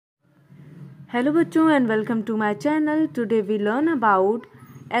Hello बच्चों and welcome to my channel. Today we learn about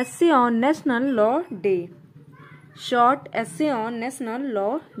essay on National Law Day. Short essay on National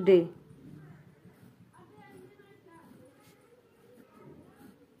Law Day.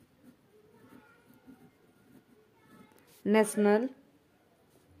 National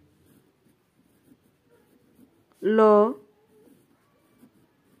Law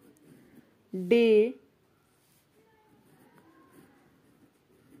Day,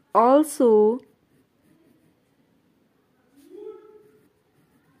 also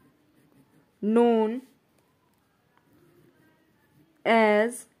known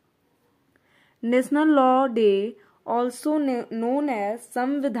as National Law Day, also known as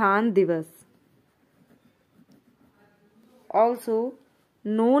Samvidhan Divas, also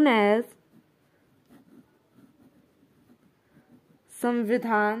known as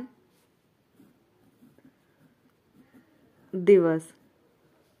Samvidhan Divas.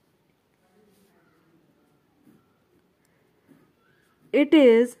 It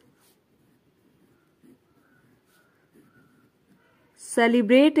is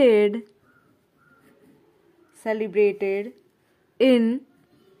celebrated in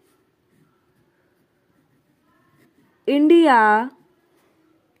India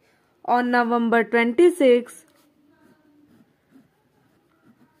on November 26,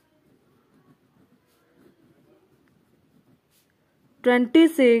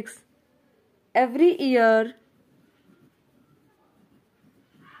 26 every year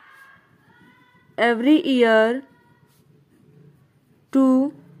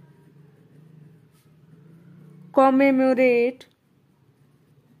to commemorate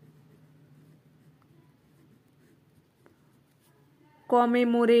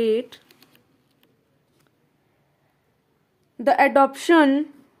the adoption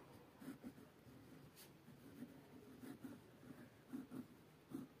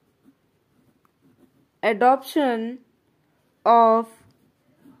of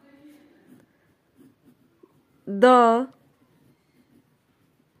the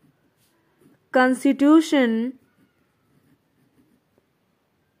Constitution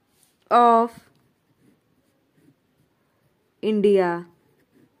of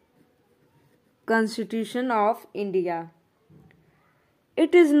India.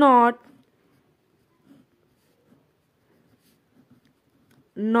 It is not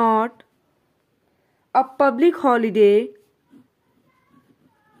a public holiday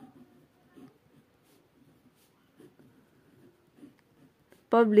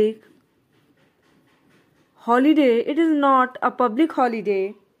It is not a public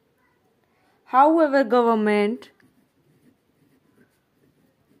holiday. However, government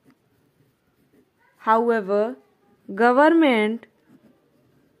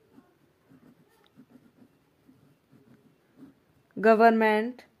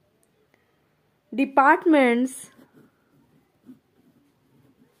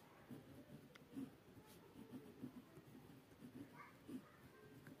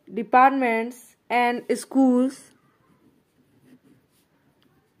departments and schools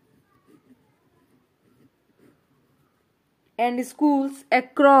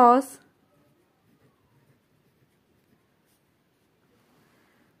across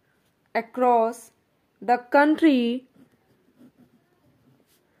the country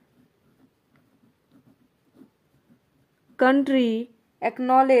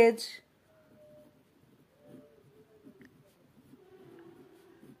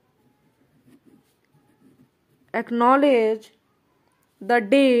acknowledge the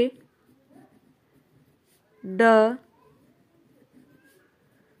day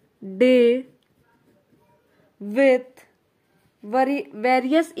with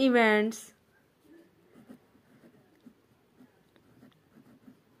various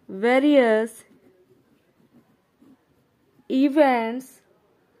events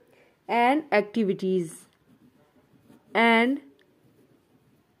and activities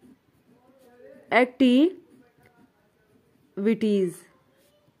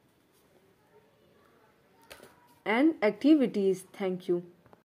Thank you.